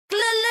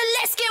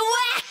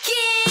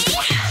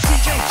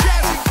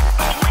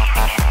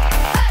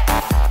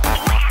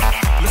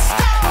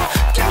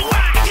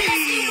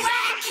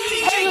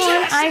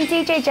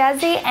DJ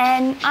JAZZY,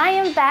 and I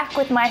am back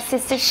with my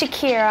sister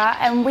Shakira,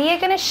 and we are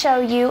going to show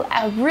you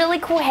a really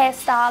cool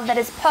hairstyle that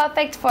is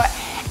perfect for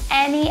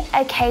any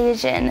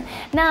occasion.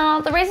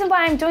 Now, the reason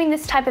why I'm doing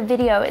this type of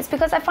video is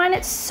because I find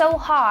it so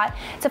hard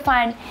to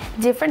find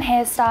different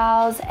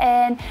hairstyles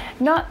and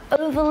not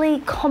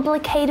overly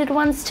complicated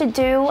ones to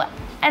do,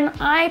 and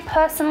I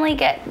personally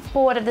get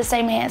bored of the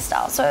same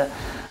hairstyle, so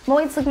I'm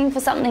always looking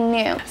for something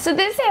new. So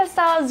this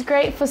hairstyle is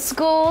great for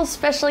school,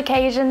 special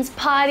occasions,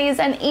 parties,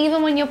 and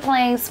even when you're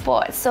playing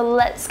sports. So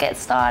let's get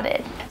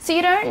started. So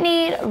you don't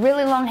need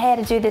really long hair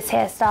to do this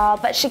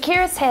hairstyle, but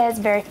Shakira's hair is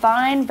very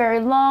fine, very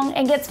long,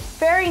 and gets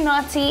very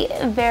knotty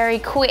very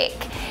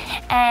quick.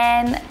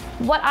 And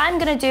what I'm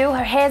gonna do,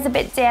 her hair's a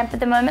bit damp at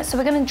the moment, so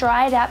we're gonna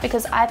dry it out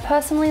because I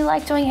personally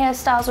like doing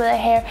hairstyles where the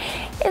hair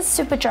is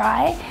super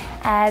dry,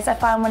 as I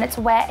find when it's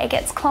wet it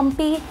gets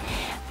clumpy.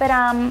 But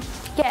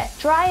yeah,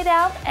 dry it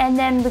out and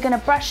then we're gonna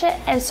brush it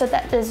and so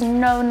that there's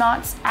no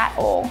knots at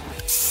all.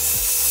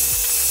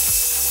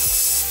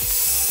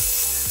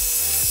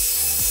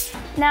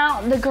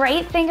 Now, the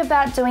great thing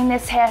about doing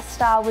this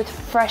hairstyle with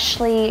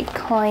freshly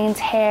cleaned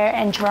hair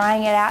and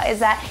drying it out is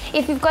that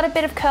if you've got a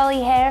bit of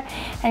curly hair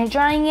and you're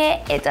drying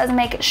it, it does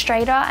make it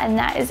straighter, and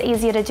that is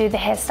easier to do the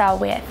hairstyle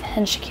with.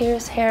 And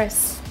Shakira's hair is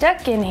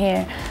stuck in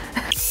here.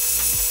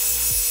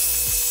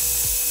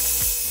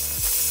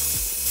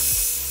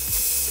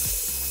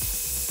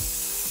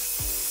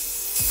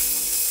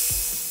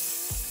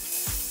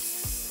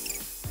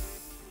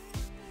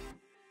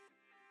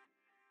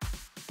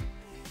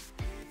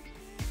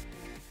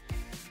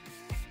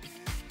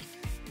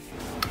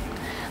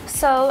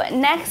 So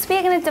next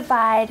we're going to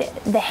divide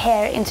the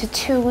hair into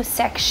two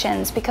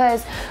sections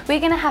because we're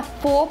going to have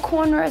 4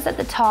 cornrows at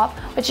the top,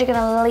 which are going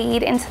to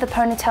lead into the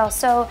ponytail.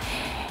 So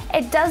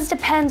it does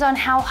depend on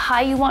how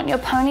high you want your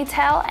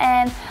ponytail,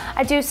 and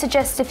I do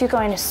suggest if you're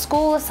going to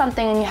school or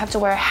something and you have to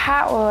wear a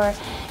hat, or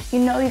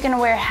you know you're going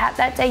to wear a hat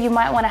that day, you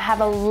might want to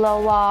have a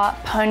lower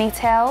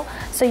ponytail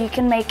so you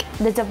can make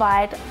the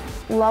divide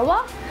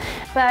lower.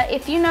 But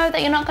if you know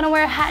that you're not going to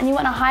wear a hat and you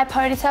want a high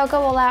ponytail, go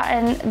all out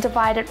and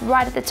divide it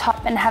right at the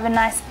top and have a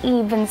nice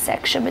even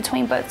section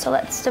between both. So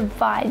let's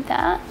divide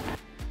that.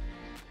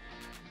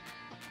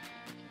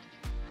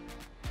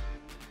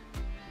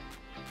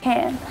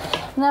 Okay.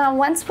 Now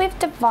once we've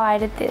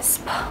divided this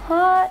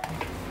part,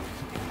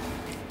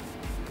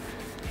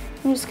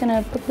 I'm just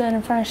going to put that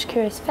in front of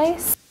Shakira's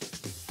face.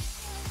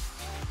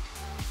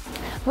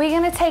 We're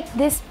going to take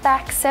this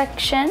back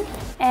section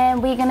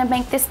and we're going to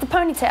make this the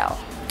ponytail.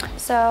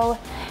 So,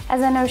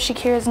 as I know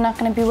Shakira's not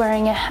going to be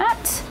wearing a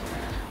hat,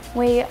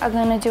 we are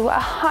going to do a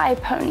high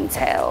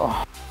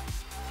ponytail.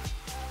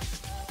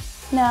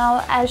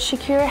 Now, as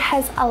Shakira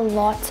has a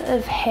lot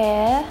of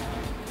hair,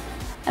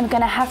 I'm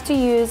going to have to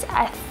use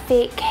a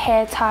thick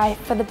hair tie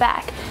for the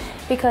back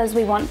because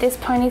we want this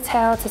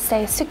ponytail to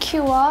stay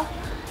secure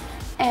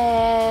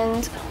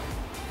and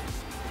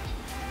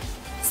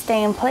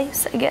stay in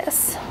place, I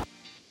guess.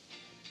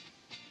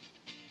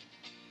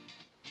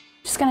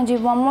 Just gonna do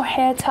one more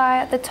hair tie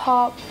at the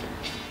top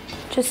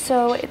just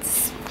so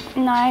it's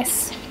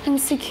nice and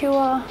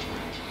secure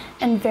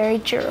and very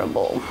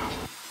durable.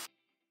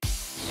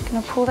 Just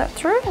gonna pull that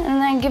through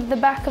and then give the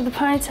back of the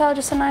ponytail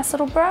just a nice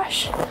little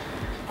brush.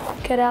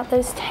 Get out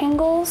those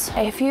tangles.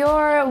 If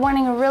you're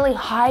wanting a really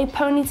high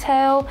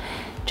ponytail,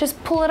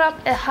 just pull it up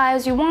as high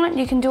as you want.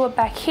 You can do it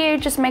back here.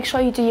 Just make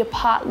sure you do your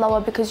part lower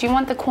because you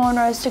want the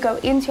cornrows to go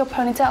into your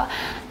ponytail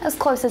as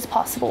close as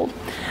possible.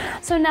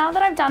 So now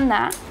that I've done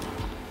that,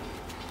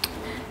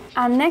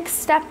 our next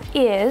step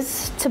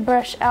is to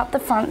brush out the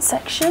front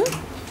section.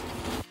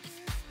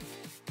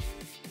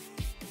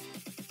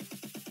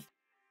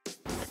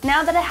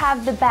 Now that I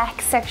have the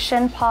back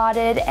section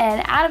parted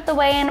and out of the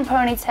way in a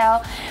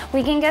ponytail,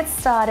 we can get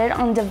started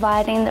on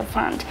dividing the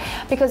front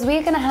because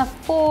we're going to have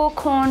 4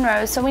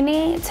 cornrows, so we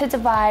need to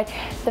divide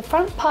the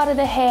front part of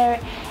the hair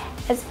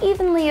as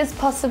evenly as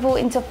possible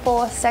into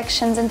 4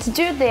 sections. And to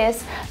do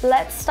this,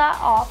 let's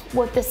start off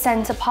with the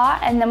center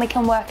part and then we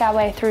can work our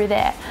way through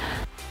there.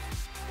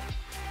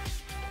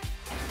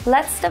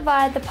 Let's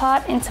divide the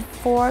part into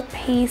 4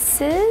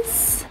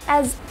 pieces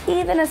as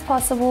even as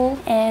possible,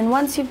 and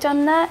once you've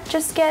done that,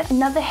 just get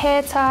another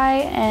hair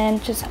tie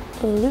and just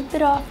loop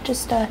it off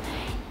just to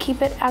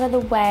keep it out of the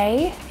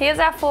way. Here's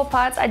our 4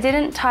 parts. I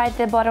didn't tie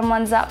the bottom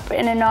ones up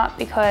in a knot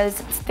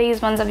because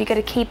these ones you've got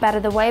to keep out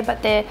of the way,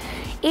 but they're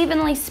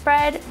evenly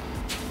spread,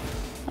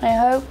 I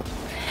hope.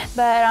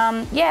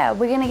 But yeah,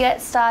 we're gonna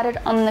get started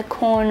on the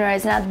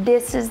cornrows. Now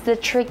this is the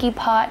tricky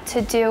part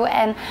to do,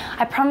 and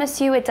I promise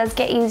you it does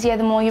get easier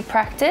the more you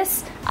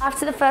practice.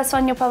 After the first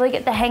one you'll probably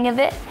get the hang of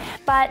it.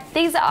 But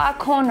these are our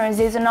cornrows,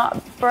 these are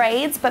not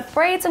braids, but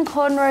braids and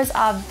cornrows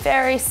are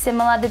very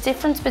similar. The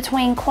difference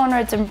between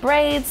cornrows and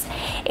braids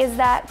is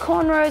that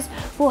cornrows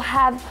will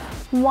have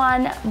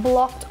one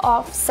blocked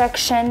off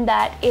section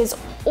that is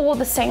all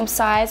the same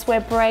size, where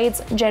braids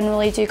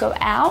generally do go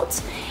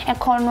out, and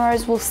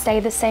cornrows will stay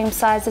the same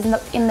size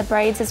as in the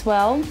braids as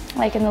well,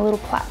 like in the little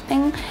plait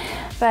thing.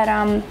 But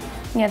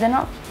Yeah, they're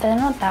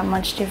not that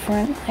much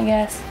different, I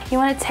guess. You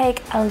want to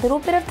take a little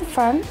bit of the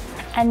front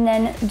and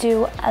then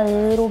do a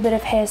little bit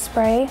of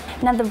hairspray.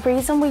 Now the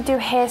reason we do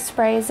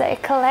hairspray is that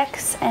it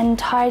collects and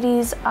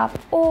tidies up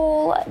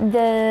all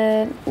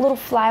the little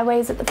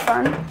flyaways at the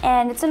front,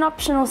 and it's an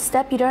optional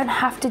step. You don't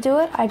have to do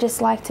it. I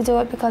just like to do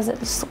it because it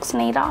just looks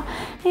neater.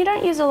 And you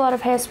don't use a lot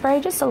of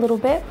hairspray, just a little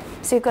bit.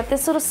 So you've got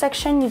this little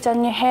section, you've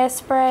done your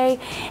hairspray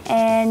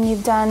and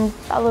you've done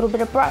a little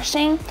bit of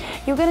brushing.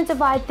 You're going to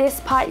divide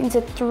this part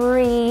into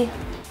 3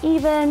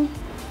 even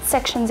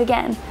sections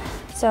again.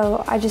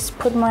 So I just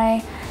put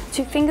my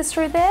 2 fingers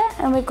through there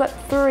and we've got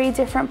 3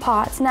 different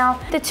parts. Now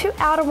the 2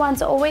 outer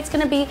ones are always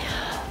going to be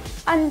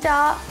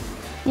under,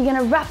 you're going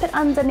to wrap it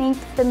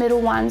underneath the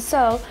middle one.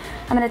 So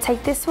I'm going to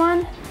take this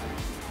one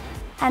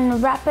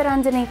and wrap it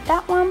underneath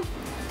that one,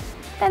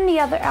 then the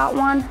other out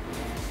one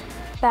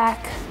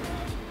back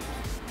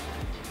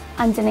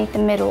underneath the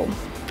middle.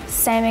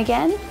 Same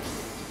again.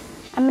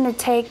 I'm going to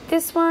take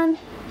this one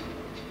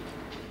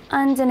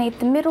underneath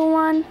the middle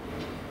one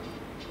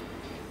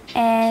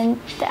and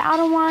the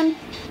outer one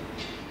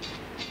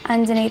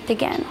underneath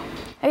again.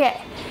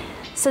 Okay,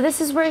 so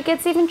this is where it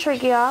gets even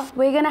trickier.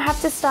 We're gonna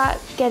have to start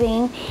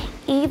getting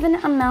even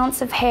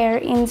amounts of hair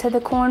into the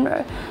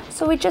cornrow.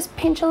 So we just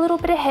pinch a little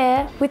bit of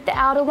hair with the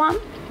outer one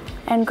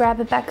and grab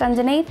it back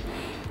underneath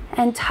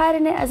and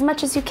tighten it as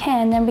much as you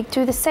can. Then we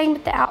do the same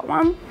with the out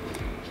one.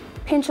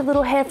 Pinch a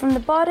little hair from the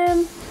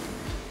bottom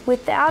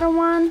with the outer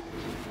one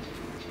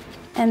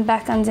and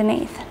back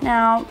underneath.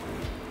 Now,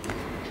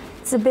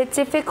 it's a bit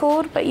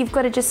difficult, but you've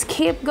got to just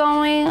keep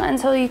going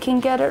until you can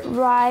get it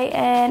right,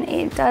 and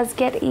it does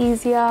get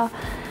easier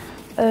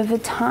over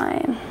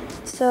time.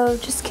 So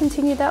just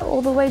continue that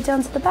all the way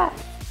down to the back.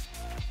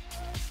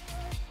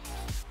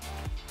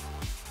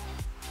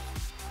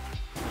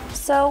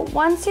 So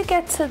once you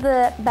get to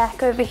the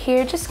back over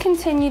here, just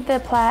continue the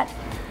plait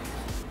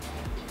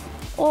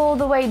all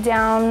the way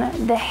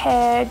down the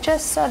hair,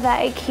 just so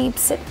that it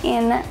keeps it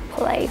in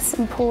place,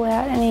 and pull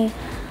out any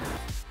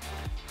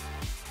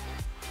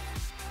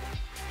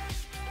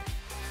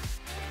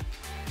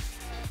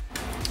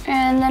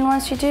and then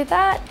once you do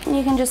that,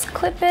 you can just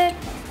clip it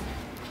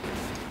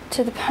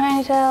to the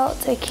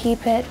ponytail to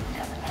keep it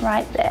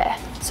right there.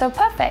 So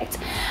perfect.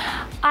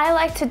 I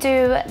like to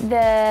do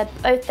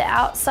both the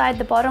outside,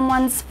 the bottom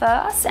ones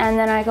first, and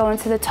then I go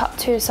into the top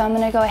 2, so I'm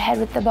gonna go ahead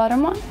with the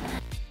bottom one.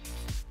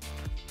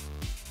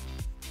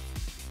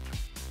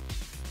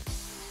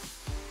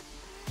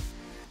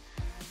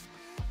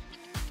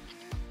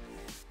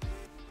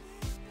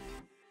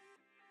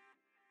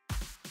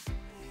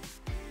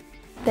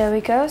 There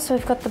we go, so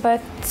we've got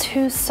both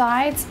 2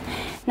 sides.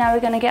 Now we're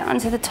gonna get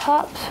onto the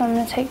top, so I'm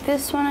gonna take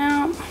this one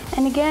out.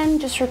 And again,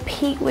 just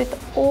repeat with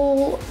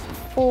all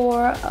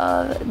 4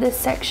 of the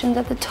sections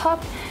at the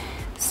top.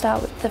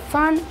 Start with the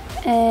front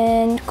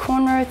and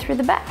cornrow through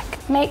the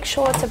back. Make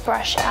sure to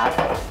brush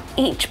out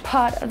each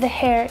part of the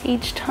hair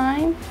each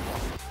time.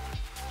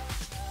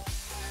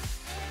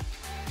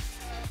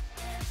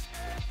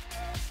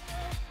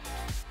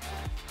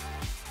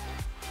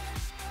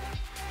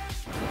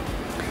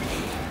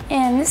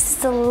 And this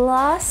is the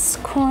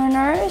last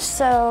corner,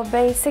 so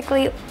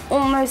basically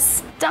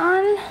almost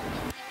done.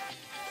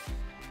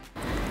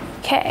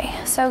 Okay,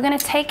 so we're gonna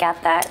take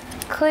out that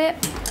clip.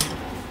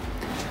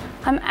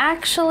 I'm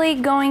actually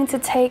going to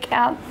take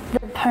out the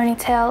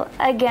ponytail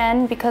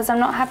again because I'm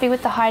not happy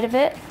with the height of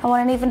it. I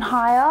want it even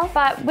higher.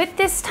 But with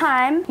this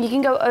time, you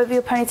can go over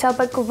your ponytail,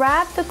 but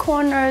grab the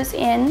cornrows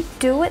in,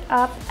 do it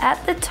up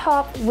at the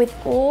top with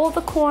all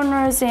the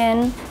cornrows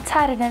in,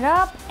 tighten it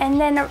up, and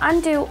then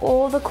undo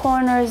all the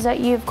corners that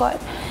you've got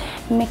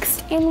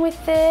mixed in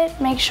with it.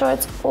 Make sure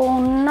it's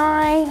all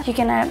nice. You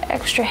can add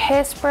extra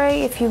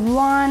hairspray if you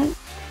want.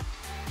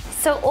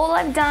 So all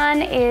I've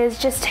done is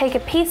just take a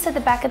piece of the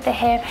back of the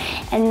hair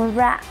and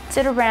wrapped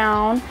it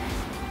around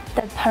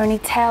the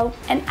ponytail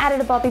and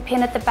added a bobby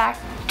pin at the back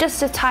just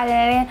to tighten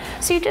it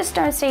in, so you just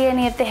don't see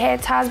any of the hair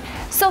ties.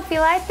 So if you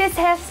like this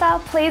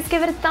hairstyle, please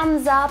give it a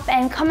thumbs up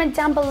and comment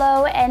down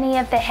below any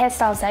of the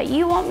hairstyles that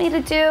you want me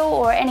to do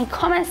or any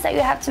comments that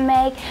you have to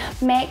make.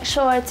 Make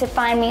sure to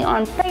find me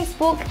on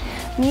Facebook,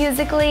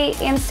 Musical.ly,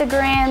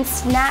 Instagram,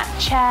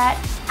 Snapchat,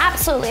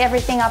 absolutely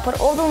everything. I'll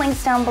put all the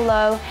links down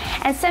below,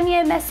 and send me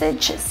a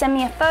message, send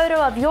me a photo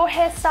of your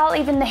hairstyle,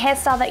 even the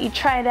hairstyle that you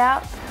tried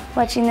out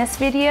watching this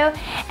video,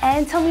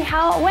 and tell me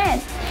how it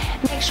went.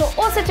 Make sure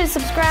also to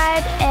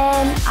subscribe,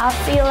 and I'll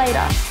see you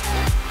later.